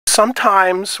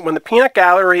sometimes when the peanut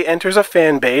gallery enters a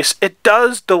fan base, it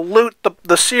does dilute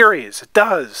the series. It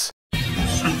does.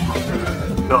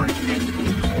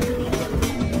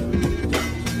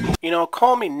 You know,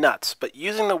 call me nuts, but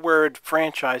using the word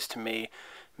franchise to me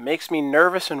makes me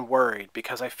nervous and worried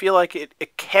because I feel like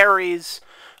it carries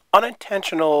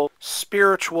unintentional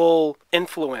spiritual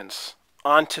influence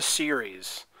onto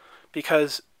series.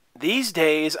 Because these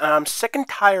days, and I'm sick and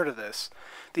tired of this,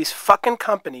 these fucking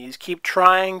companies keep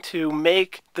trying to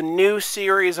make the new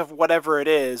series of whatever it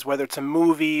is, whether it's a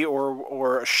movie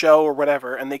or a show or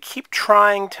whatever, and they keep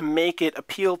trying to make it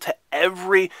appeal to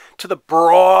the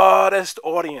broadest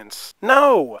audience.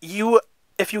 No!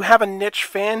 If you have a niche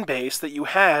fan base that you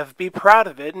have, be proud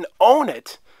of it and own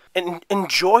it. And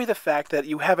enjoy the fact that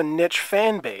you have a niche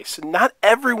fan base. Not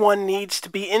everyone needs to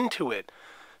be into it.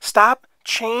 Stop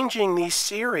changing these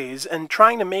series and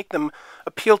trying to make them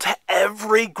appeal to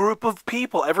every group of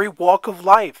people, every walk of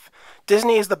life.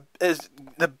 Disney is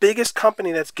the biggest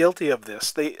company that's guilty of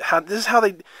this. This is how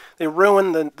they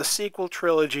ruin the sequel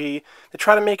trilogy. They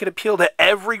try to make it appeal to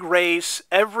every race,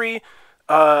 every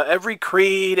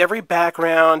creed, every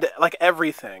background, like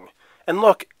everything. And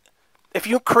look, if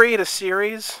you create a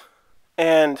series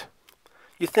and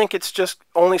you think it's just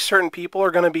only certain people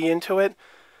are going to be into it,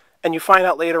 and you find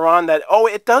out later on that, oh,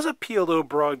 it does appeal to a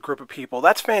broad group of people,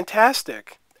 that's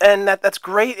fantastic. And that's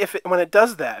great when it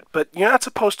does that. But you're not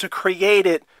supposed to create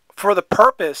it for the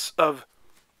purpose of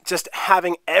just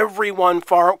having everyone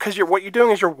because what you're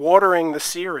doing is you're watering the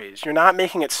series. You're not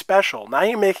making it special. Now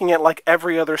you're making it like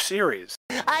every other series.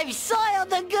 I've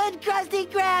soiled the good Krusty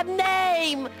Krab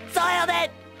name! Soiled it!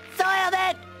 Soiled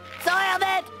it! Soiled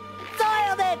it!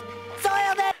 Soiled it!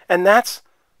 Soiled it! And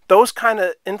those kind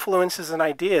of influences and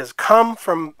ideas come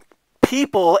from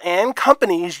people and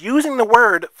companies using the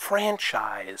word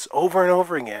franchise over and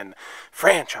over again.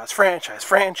 Franchise, franchise,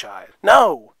 franchise.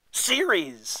 No!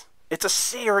 Series! It's a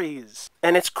series.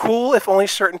 And it's cool if only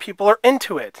certain people are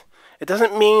into it. It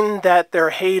doesn't mean that they're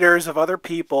haters of other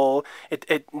people.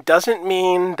 It doesn't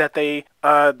mean that they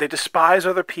despise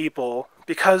other people.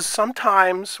 Because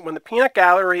sometimes when the peanut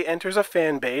gallery enters a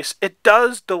fan base, it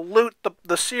does dilute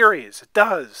the series. It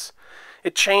does.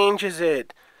 It changes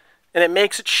it. And it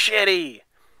makes it shitty.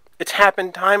 It's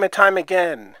happened time and time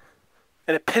again.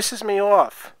 And it pisses me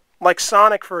off. Like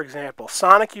Sonic, for example.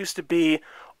 Sonic used to be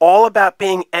all about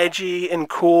being edgy and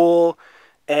cool.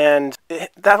 And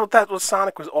that's what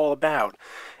Sonic was all about.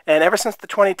 And ever since the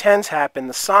 2010s happened,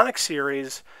 the Sonic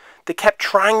series, they kept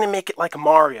trying to make it like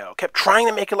Mario.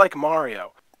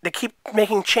 They keep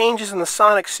making changes in the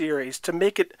Sonic series to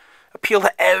make it appeal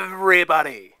to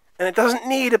everybody. And it doesn't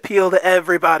need appeal to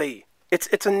everybody.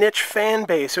 It's a niche fan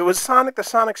base. The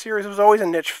Sonic series was always a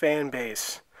niche fan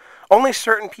base. Only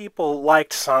certain people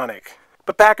liked Sonic.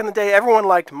 But back in the day, everyone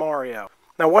liked Mario.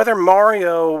 Now, whether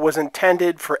Mario was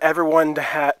intended for everyone to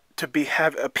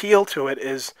have appeal to it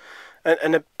is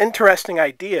an interesting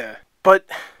idea. But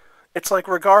it's like,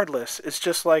 regardless, it's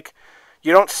just like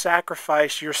you don't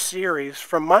sacrifice your series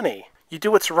for money. You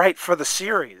do what's right for the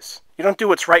series. You don't do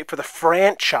what's right for the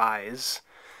franchise.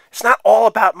 It's not all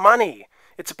about money.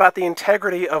 It's about the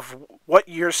integrity of what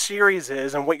your series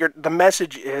is and what the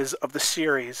message is of the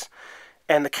series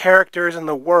and the characters and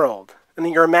the world and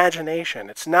your imagination.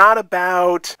 It's not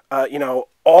about,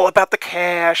 all about the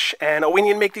cash and, we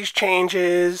need to make these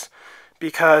changes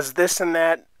because this and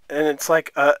that. And it's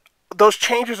like, those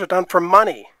changes are done for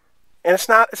money. And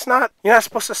you're not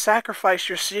supposed to sacrifice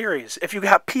your series. If you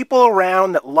have people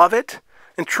around that love it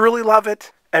and truly love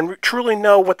it and truly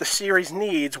know what the series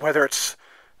needs, whether it's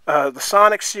the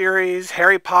Sonic series,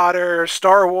 Harry Potter,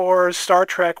 Star Wars, Star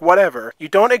Trek, whatever, you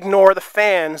don't ignore the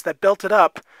fans that built it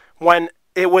up when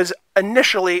it was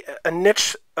initially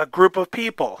a group of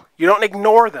people. You don't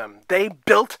ignore them. They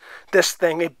built this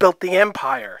thing. They built the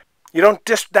empire.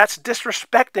 That's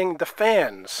disrespecting the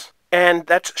fans. And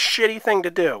that's a shitty thing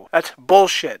to do. That's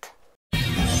bullshit.